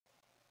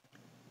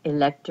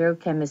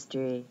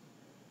Electrochemistry.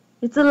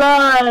 It's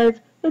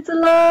alive! It's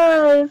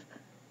alive!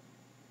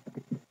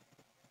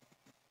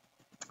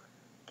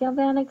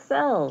 Galvanic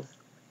cells.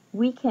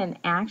 We can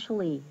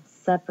actually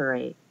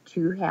separate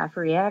two half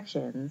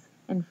reactions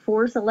and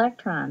force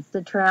electrons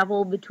to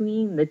travel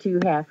between the two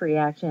half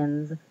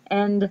reactions,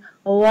 and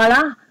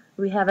voila!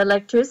 We have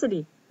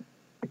electricity.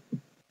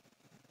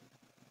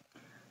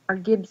 Our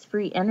Gibbs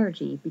free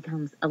energy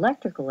becomes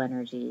electrical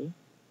energy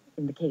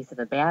in the case of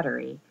a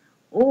battery,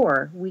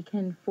 or we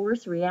can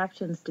force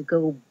reactions to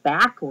go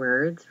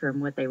backwards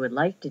from what they would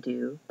like to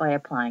do by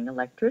applying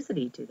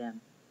electricity to them.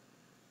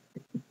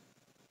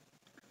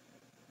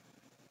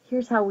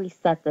 Here's how we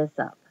set this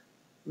up.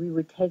 We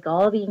would take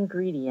all the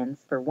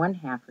ingredients for one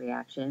half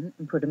reaction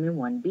and put them in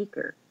one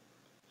beaker.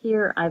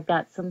 Here I've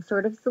got some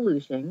sort of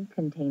solution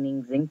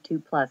containing zinc 2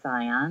 plus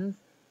ions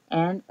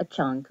and a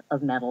chunk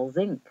of metal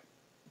zinc.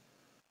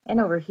 And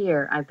over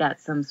here, I've got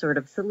some sort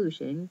of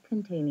solution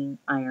containing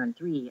iron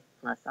 3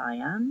 plus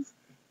ions,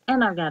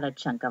 and I've got a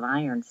chunk of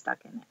iron stuck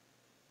in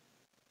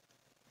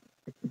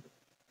it.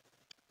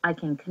 I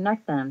can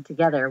connect them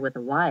together with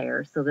a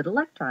wire so that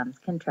electrons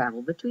can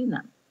travel between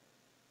them.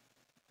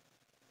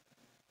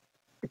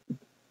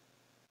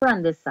 Over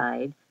on this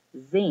side,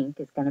 zinc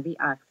is going to be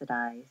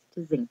oxidized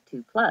to zinc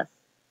 2 plus,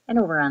 and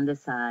over on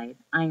this side,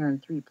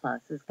 iron 3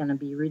 plus is going to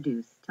be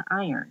reduced to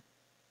iron.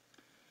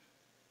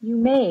 You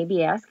may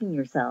be asking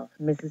yourself,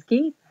 Mrs.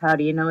 Keith, how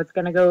do you know it's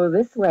going to go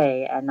this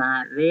way and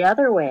not the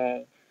other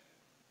way?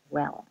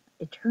 Well,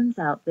 it turns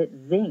out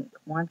that zinc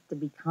wants to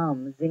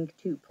become zinc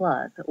 2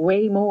 plus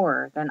way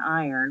more than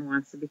iron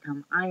wants to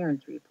become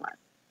iron 3 plus.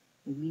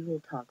 We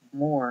will talk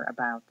more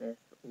about this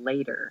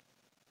later.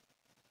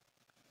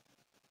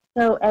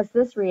 So as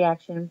this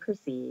reaction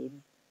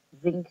proceeds,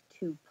 zinc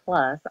 2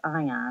 plus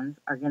ions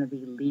are going to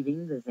be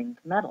leaving the zinc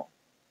metal.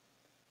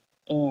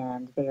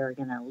 And they are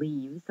going to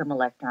leave some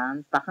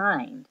electrons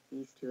behind,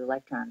 these two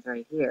electrons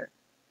right here.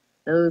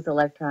 Those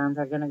electrons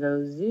are going to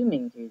go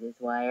zooming through this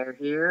wire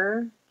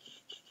here.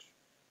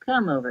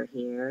 Come over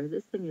here.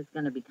 This thing is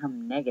going to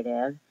become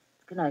negative.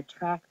 It's going to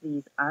attract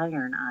these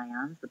iron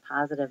ions, the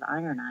positive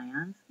iron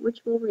ions,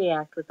 which will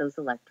react with those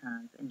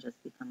electrons and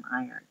just become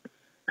iron.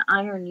 The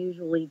iron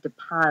usually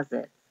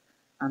deposits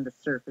on the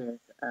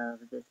surface of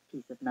this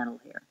piece of metal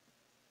here.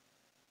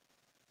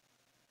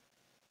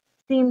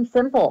 Seems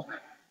simple.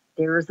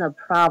 There's a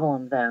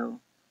problem, though.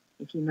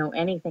 If you know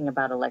anything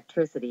about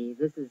electricity,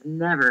 this is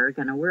never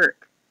going to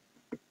work.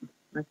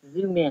 Let's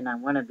zoom in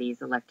on one of these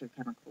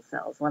electrochemical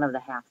cells, one of the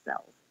half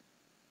cells.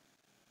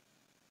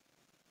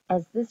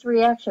 As this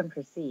reaction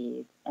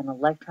proceeds and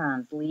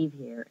electrons leave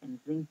here and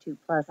zinc 2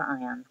 plus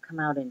ions come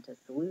out into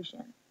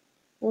solution,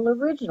 well,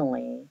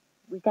 originally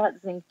we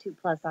got zinc 2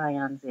 plus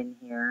ions in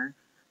here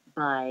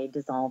by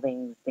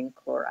dissolving zinc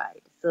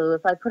chloride. So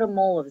if I put a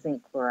mole of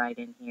zinc chloride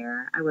in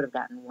here, I would have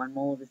gotten 1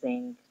 mole of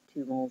zinc,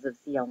 2 moles of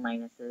Cl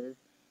minuses,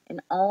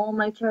 and all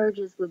my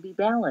charges would be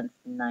balanced,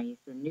 nice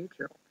and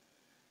neutral.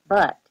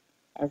 But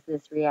as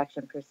this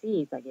reaction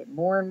proceeds, I get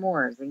more and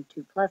more zinc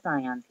 2 plus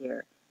ions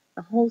here.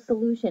 The whole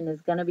solution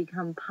is going to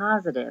become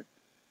positive.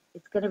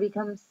 It's going to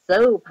become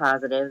so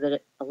positive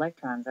that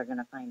electrons are going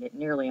to find it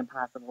nearly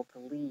impossible to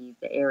leave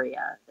the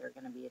area. They're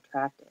going to be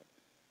attracted.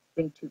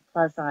 Zinc 2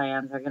 plus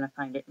ions are going to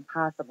find it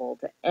impossible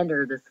to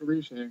enter the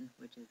solution,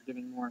 which is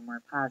getting more and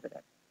more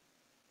positive.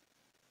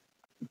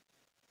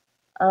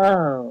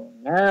 Oh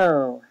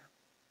no,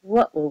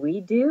 what will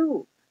we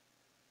do?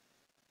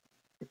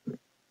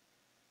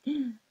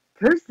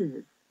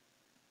 Curses.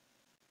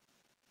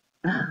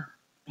 Oh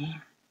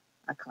man,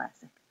 a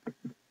classic.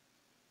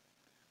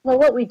 Well,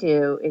 what we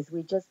do is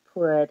we just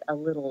put a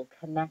little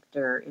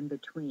connector in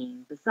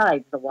between,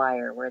 besides the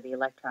wire where the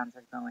electrons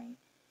are going,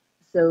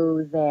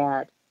 so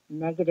that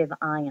negative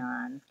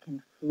ions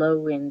can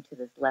flow into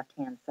this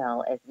left-hand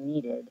cell as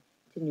needed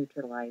to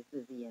neutralize the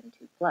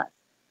Zn2 plus.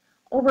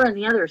 Over in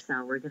the other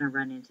cell, we're going to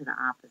run into the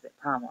opposite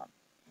problem.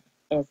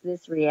 As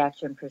this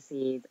reaction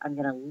proceeds, I'm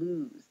going to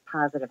lose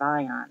positive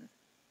ions,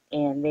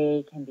 and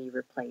they can be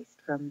replaced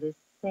from this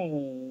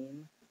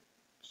same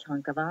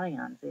chunk of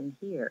ions in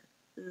here.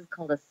 This is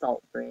called a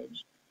salt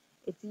bridge.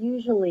 It's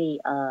usually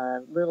a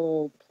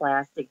little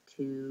plastic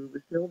tube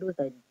filled with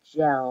a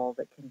gel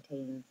that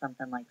contains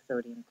something like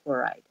sodium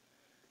chloride.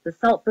 The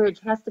salt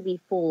bridge has to be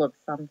full of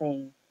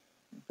something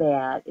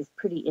that is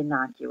pretty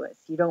innocuous.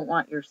 You don't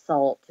want your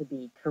salt to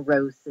be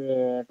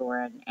corrosive or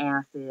an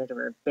acid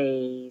or a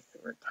base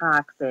or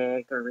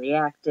toxic or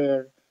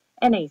reactive.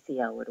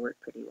 NaCl would work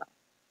pretty well.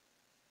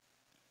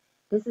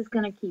 This is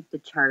going to keep the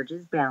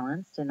charges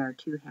balanced in our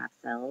two half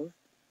cells,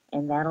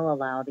 and that'll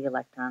allow the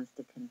electrons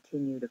to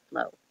continue to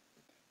flow.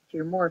 If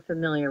you're more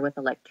familiar with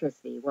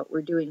electricity, what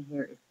we're doing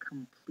here is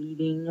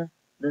completing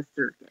the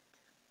circuit.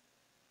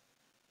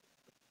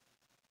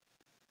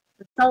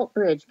 The salt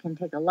bridge can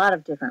take a lot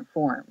of different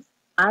forms.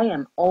 I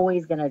am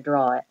always going to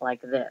draw it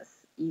like this,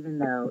 even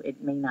though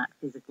it may not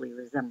physically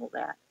resemble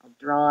that. I'll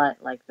draw it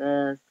like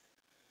this.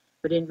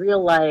 But in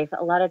real life,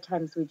 a lot of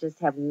times we just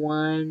have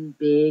one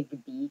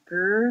big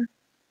beaker,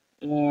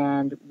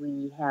 and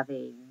we have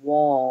a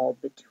wall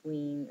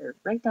between, or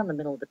right down the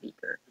middle of the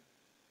beaker,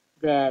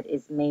 that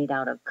is made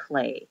out of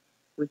clay,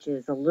 which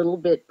is a little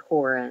bit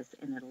porous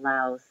and it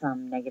allows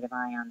some negative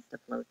ions to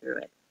flow through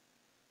it.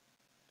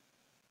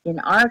 In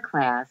our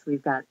class,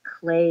 we've got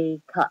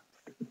clay cups.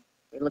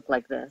 They look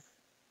like this.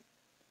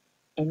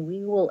 And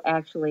we will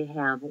actually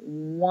have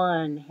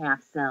one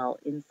half cell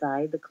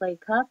inside the clay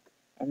cup,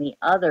 and the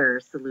other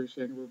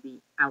solution will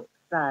be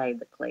outside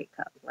the clay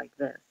cup, like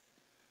this.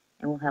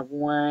 And we'll have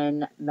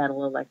one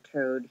metal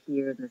electrode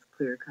here in this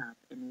clear cup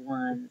and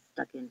one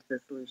stuck into the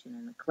solution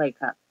in the clay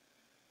cup.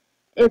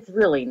 It's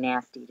really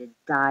nasty to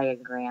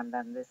diagram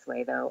them this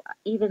way, though.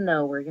 Even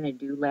though we're going to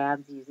do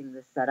labs using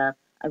this setup,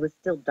 I would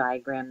still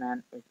diagram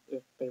them as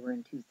if they were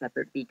in two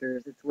separate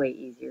beakers. It's way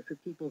easier for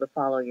people to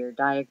follow your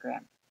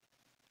diagram.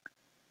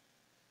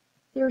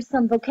 There's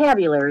some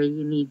vocabulary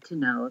you need to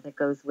know that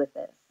goes with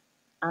this.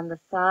 On the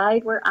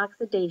side where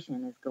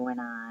oxidation is going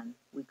on,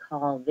 we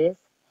call this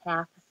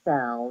half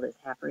cell, this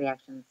half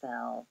reaction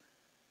cell,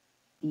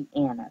 the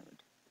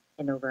anode.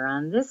 And over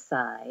on this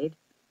side,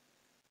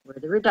 where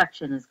the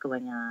reduction is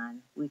going on,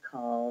 we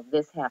call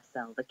this half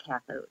cell the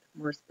cathode.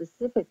 More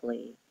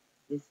specifically,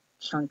 this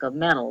chunk of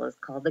metal is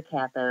called the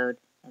cathode,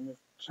 and this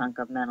chunk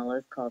of metal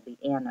is called the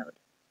anode.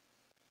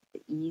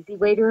 The easy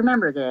way to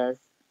remember this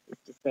is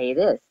to say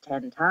this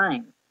 10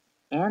 times.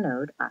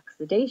 Anode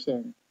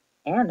oxidation,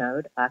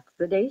 anode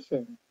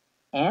oxidation,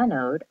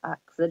 anode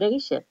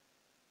oxidation.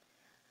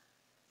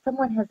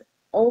 Someone has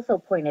also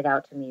pointed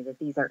out to me that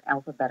these are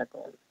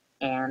alphabetical.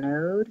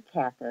 Anode,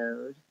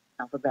 cathode,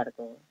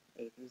 alphabetical,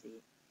 A through Z.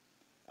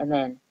 And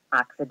then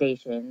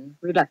oxidation,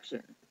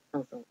 reduction,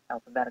 also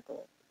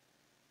alphabetical.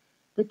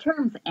 The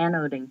terms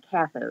anode and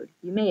cathode,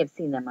 you may have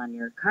seen them on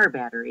your car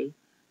battery,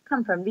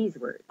 come from these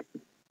words.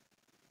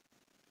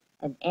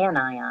 An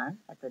anion,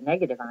 that's a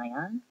negative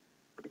ion,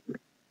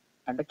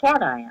 and the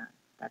cation,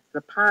 that's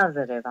the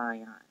positive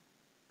ion.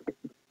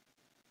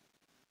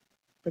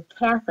 The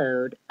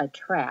cathode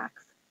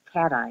attracts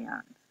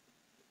cations.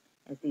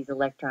 As these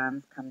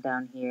electrons come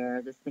down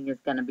here, this thing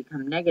is going to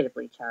become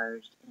negatively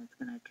charged, and it's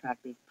going to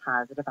attract these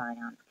positive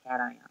ions,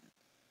 cations.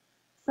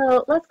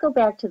 So let's go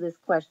back to this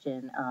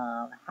question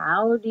of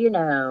how do you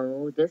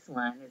know this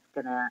one is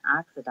going to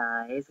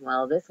oxidize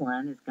while this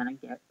one is going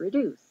to get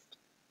reduced?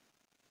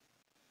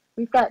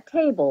 We've got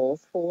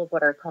tables full of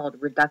what are called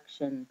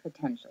reduction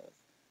potentials.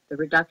 The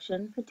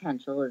reduction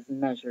potential is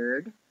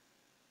measured,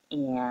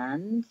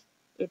 and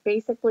it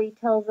basically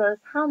tells us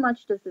how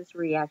much does this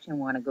reaction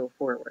want to go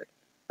forward.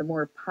 The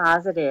more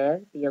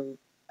positive the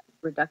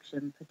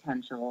reduction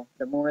potential,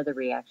 the more the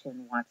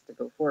reaction wants to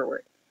go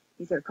forward.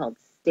 These are called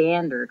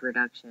standard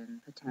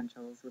reduction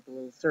potentials with a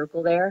little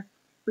circle there,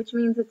 which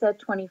means it's at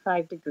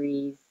 25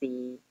 degrees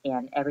C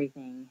and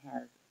everything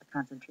has a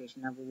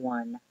concentration of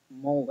 1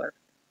 molar.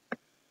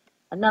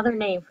 Another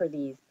name for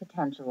these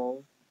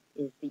potentials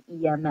is the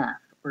EMF,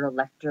 or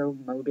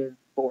electromotive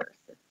force.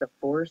 It's the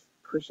force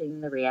pushing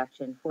the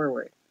reaction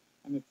forward,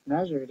 and it's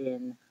measured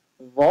in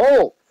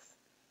volts.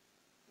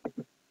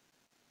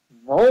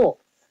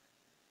 Volts.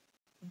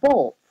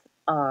 Volts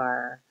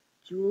are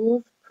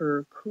joules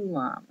per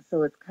coulomb,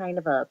 so it's kind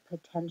of a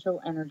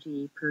potential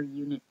energy per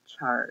unit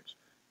charge.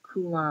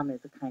 Coulomb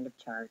is a kind of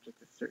charge.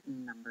 It's a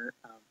certain number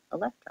of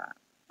electrons.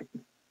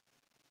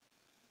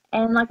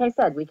 And like I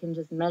said, we can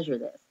just measure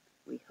this.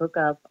 We hook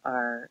up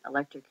our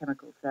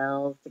electrochemical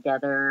cells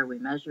together, we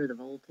measure the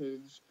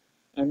voltage,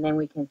 and then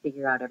we can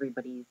figure out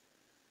everybody's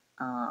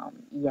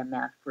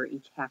EMF for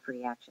each half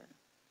reaction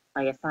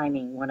by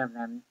assigning one of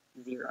them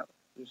 0.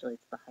 Usually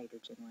it's the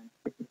hydrogen one.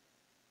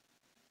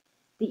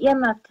 The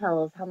EMF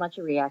tells how much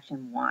a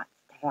reaction wants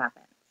to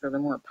happen. So the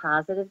more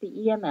positive the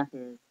EMF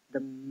is, the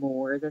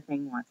more the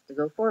thing wants to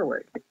go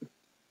forward.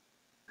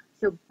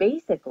 So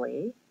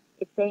basically,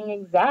 it's saying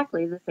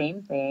exactly the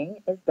same thing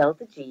as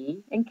delta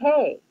G and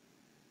K.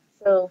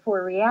 So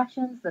for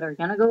reactions that are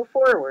going to go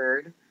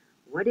forward,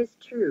 what is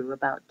true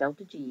about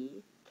delta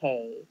G,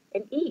 K,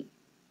 and E?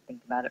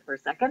 Think about it for a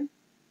second.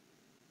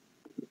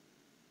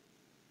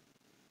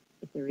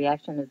 If the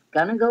reaction is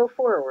going to go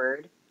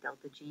forward,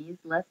 delta G is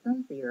less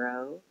than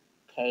 0,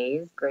 K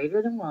is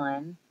greater than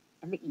 1,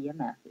 and the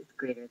EMF is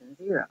greater than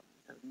 0.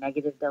 So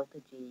negative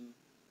delta G,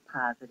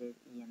 positive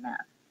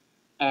EMF,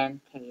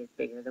 and K is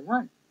bigger than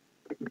 1.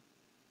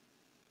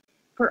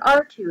 For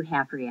our two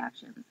half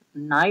reactions,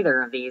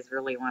 neither of these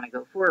really want to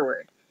go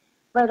forward.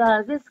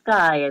 But this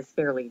guy is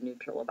fairly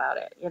neutral about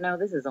it. You know,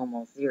 this is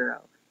almost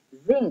 0.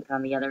 Zinc,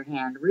 on the other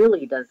hand,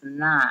 really does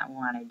not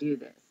want to do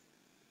this.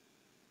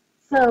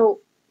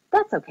 So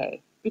that's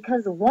okay,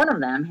 because one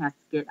of them has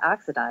to get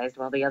oxidized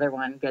while the other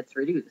one gets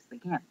reduced. They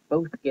can't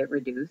both get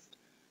reduced.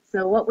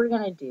 So what we're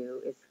going to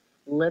do is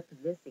flip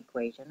this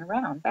equation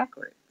around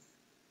backwards.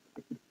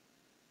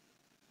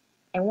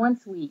 And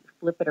once we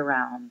flip it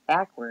around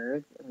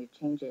backwards and we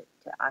change it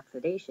to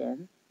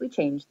oxidation, we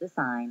change the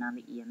sign on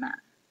the EMF.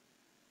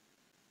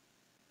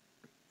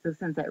 So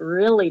since it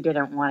really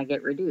didn't want to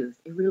get reduced,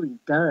 it really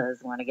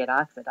does want to get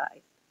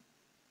oxidized.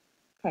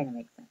 Kind of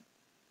makes sense.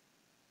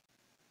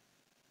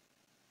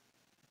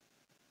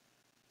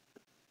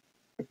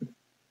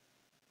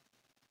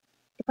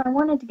 If I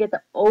wanted to get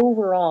the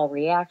overall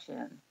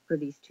reaction for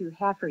these two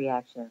half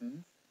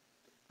reactions,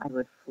 I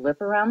would flip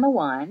around the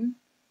one,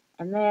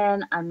 and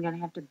then I'm going to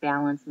have to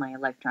balance my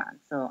electrons.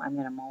 So I'm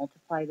going to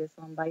multiply this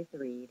one by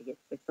 3 to get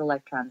 6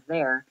 electrons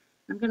there.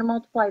 I'm going to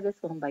multiply this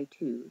one by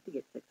 2 to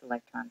get 6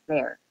 electrons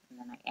there. And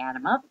then I add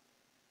them up.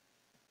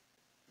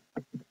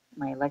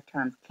 My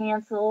electrons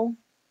cancel.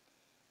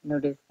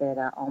 Notice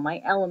that all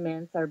my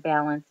elements are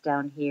balanced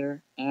down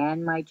here,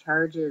 and my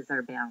charges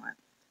are balanced.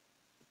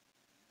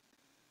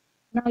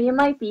 Now you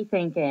might be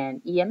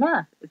thinking,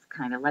 EMF, it's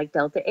kind of like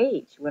delta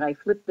H. When I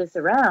flip this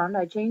around,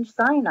 I change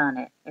sign on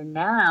it. And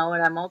now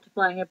when I'm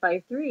multiplying it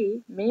by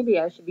 3, maybe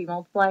I should be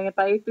multiplying it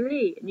by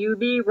 3. And you'd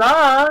be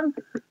wrong.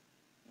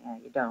 Yeah,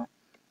 you don't.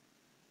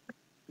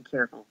 Be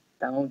careful.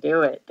 Don't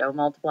do it. Don't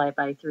multiply it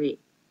by 3.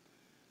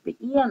 The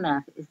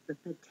EMF is the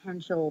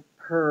potential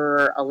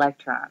per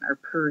electron or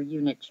per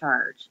unit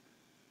charge.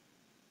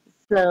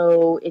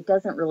 So it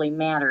doesn't really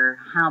matter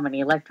how many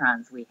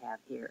electrons we have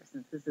here,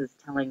 since this is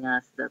telling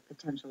us the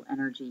potential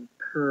energy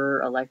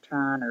per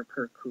electron, or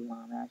per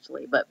coulomb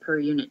actually, but per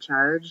unit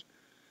charge,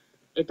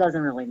 it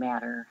doesn't really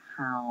matter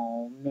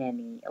how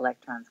many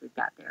electrons we've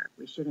got there.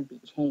 We shouldn't be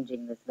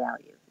changing this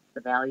value. It's the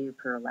value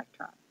per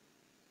electron.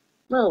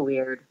 A little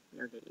weird.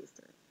 You'll get used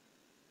to it.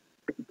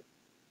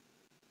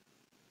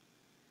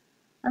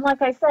 And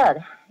like I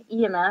said,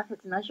 EMF,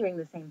 it's measuring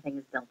the same thing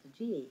as delta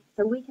G,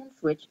 so we can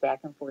switch back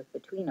and forth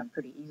between them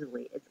pretty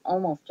easily. It's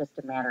almost just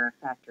a matter of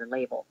factor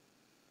label.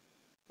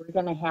 We're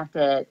going to have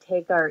to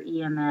take our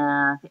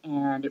EMF,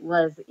 and it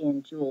was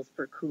in joules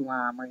per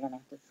coulomb. We're going to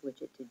have to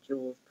switch it to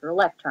joules per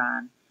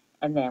electron,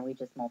 and then we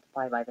just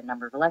multiply by the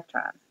number of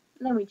electrons.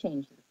 And then we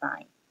change the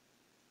sign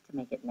to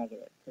make it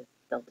negative, because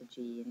delta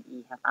G and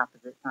E have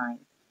opposite signs.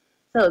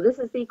 So this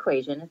is the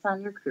equation. It's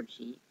on your crib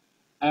sheet.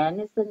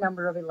 N is the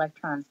number of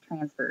electrons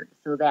transferred.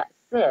 So that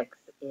 6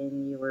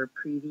 in your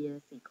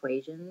previous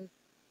equations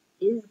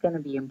is going to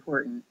be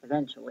important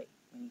eventually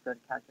when you go to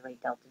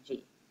calculate delta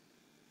G.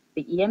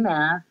 The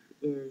EMF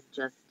is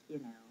just, the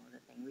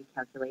thing we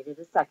calculated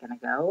a second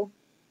ago.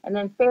 And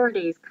then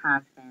Faraday's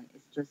constant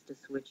is just to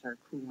switch our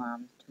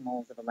coulombs to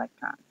moles of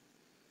electrons.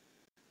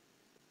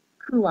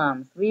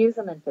 Coulombs, we use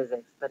them in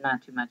physics, but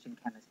not too much in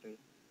chemistry.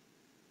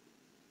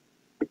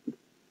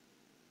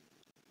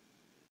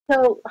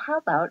 So how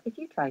about if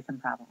you try some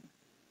problems?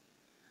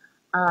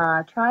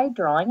 Try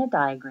drawing a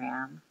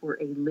diagram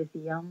for a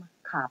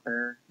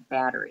lithium-copper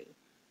battery.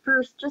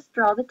 First, just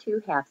draw the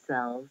two half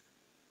cells,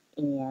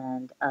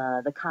 and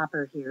the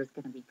copper here is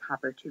going to be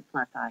copper 2+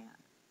 ion.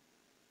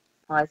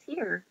 Pause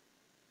here.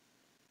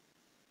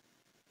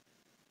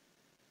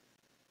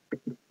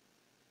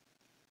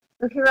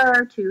 So here are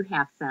our two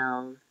half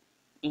cells,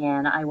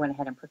 and I went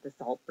ahead and put the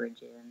salt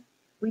bridge in.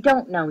 We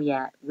don't know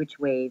yet which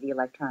way the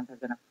electrons are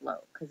going to flow,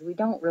 because we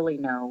don't really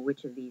know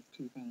which of these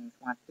two things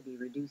wants to be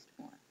reduced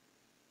more.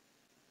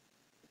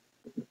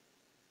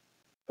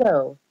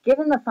 So,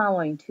 given the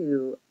following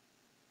two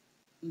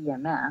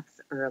EMFs,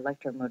 or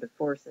electromotive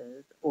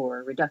forces,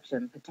 or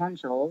reduction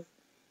potentials,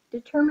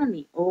 determine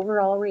the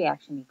overall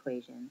reaction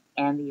equation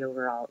and the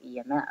overall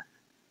EMF.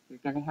 You're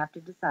going to have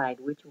to decide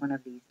which one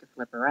of these to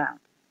flip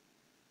around.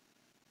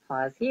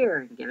 Pause here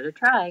and give it a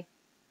try.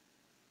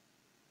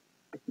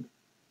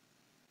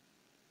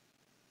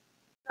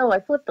 So I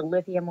flipped the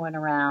lithium one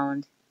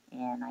around,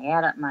 and I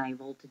add up my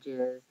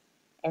voltages,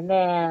 and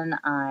then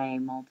I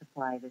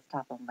multiply this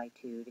top one by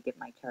 2 to get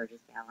my charges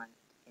balanced,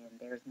 and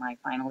there's my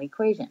final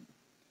equation.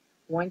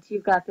 Once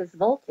you've got this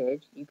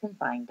voltage, you can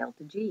find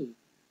delta G.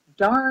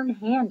 Darn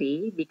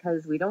handy,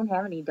 because we don't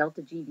have any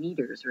delta G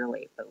meters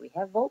really, but we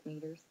have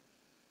voltmeters.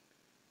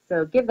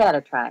 So give that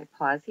a try.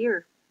 Pause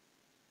here.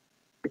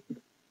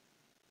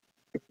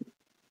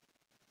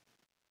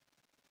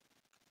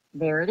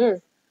 There it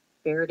is.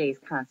 Faraday's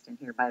constant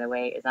here, by the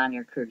way, is on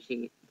your crib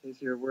sheet, in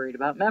case you were worried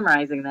about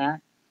memorizing that.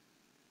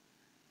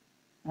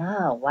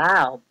 Oh,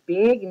 wow.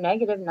 Big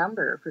negative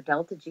number for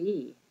delta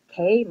G.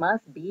 K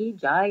must be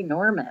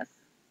ginormous.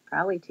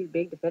 Probably too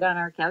big to fit on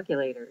our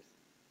calculators.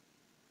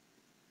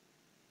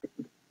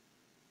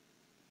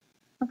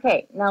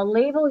 Okay, now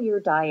label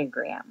your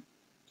diagram.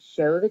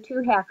 Show the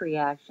two half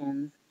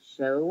reactions.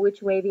 Show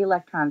which way the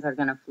electrons are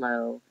going to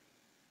flow.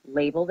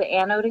 Label the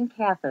anode and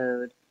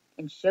cathode,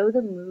 and show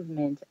the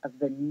movement of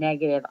the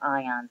negative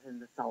ions in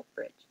the salt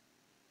bridge.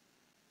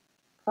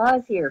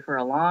 Pause here for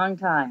a long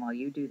time while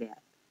you do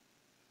that.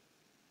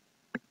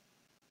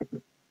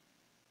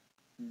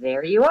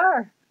 There you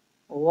are.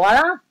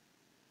 Voila!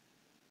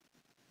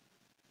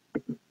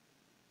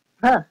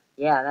 Huh,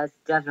 yeah, that's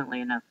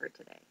definitely enough for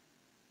today.